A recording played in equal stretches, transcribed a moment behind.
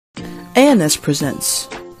ANS presents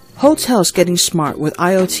Hotels Getting Smart with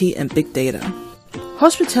IoT and Big Data.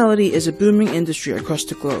 Hospitality is a booming industry across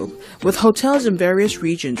the globe, with hotels in various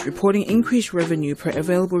regions reporting increased revenue per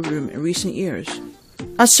available room in recent years.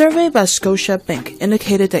 A survey by Scotiabank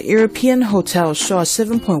indicated that European hotels saw a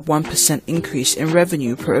 7.1% increase in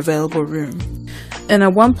revenue per available room, and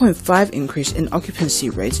a 1.5% increase in occupancy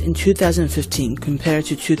rates in 2015 compared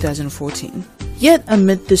to 2014. Yet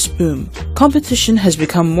amid this boom, competition has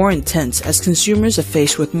become more intense as consumers are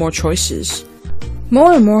faced with more choices.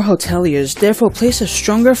 More and more hoteliers therefore place a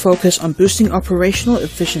stronger focus on boosting operational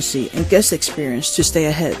efficiency and guest experience to stay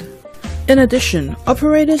ahead. In addition,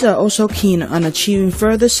 operators are also keen on achieving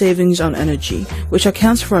further savings on energy, which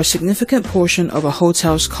accounts for a significant portion of a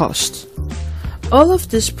hotel's cost. All of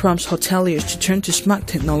this prompts hoteliers to turn to smart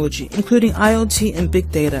technology, including IoT and big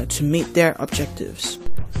data, to meet their objectives.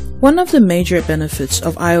 One of the major benefits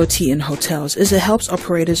of IoT in hotels is it helps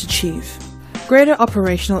operators achieve greater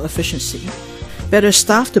operational efficiency, better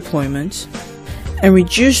staff deployment, and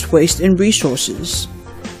reduced waste in resources.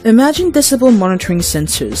 Imagine decibel monitoring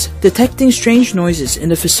sensors detecting strange noises in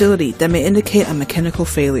the facility that may indicate a mechanical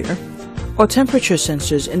failure, or temperature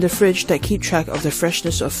sensors in the fridge that keep track of the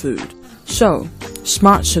freshness of food. So,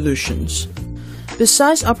 smart solutions.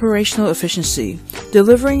 Besides operational efficiency,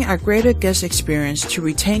 delivering a greater guest experience to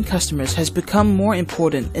retain customers has become more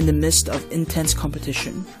important in the midst of intense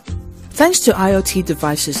competition. Thanks to IoT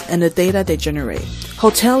devices and the data they generate,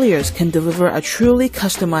 hoteliers can deliver a truly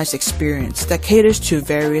customized experience that caters to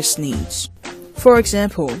various needs. For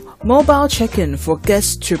example, mobile check-in for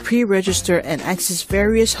guests to pre-register and access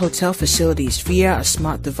various hotel facilities via a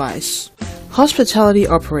smart device. Hospitality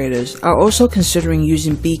operators are also considering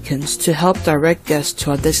using beacons to help direct guests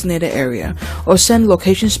to a designated area or send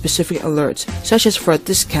location-specific alerts, such as for a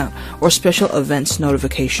discount or special events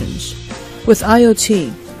notifications. With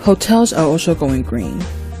IoT, hotels are also going green.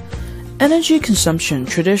 Energy consumption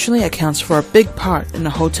traditionally accounts for a big part in a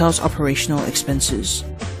hotel's operational expenses.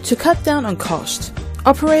 To cut down on cost,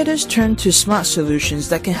 operators turn to smart solutions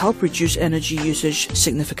that can help reduce energy usage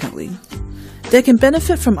significantly. They can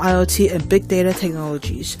benefit from IoT and big data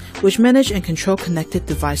technologies, which manage and control connected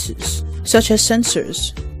devices, such as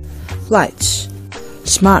sensors, lights,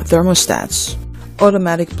 smart thermostats,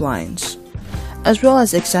 automatic blinds, as well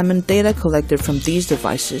as examine data collected from these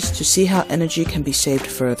devices to see how energy can be saved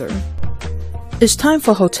further. It's time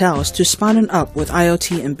for hotels to smarten up with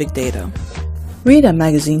IoT and big data. Read our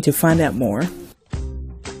magazine to find out more.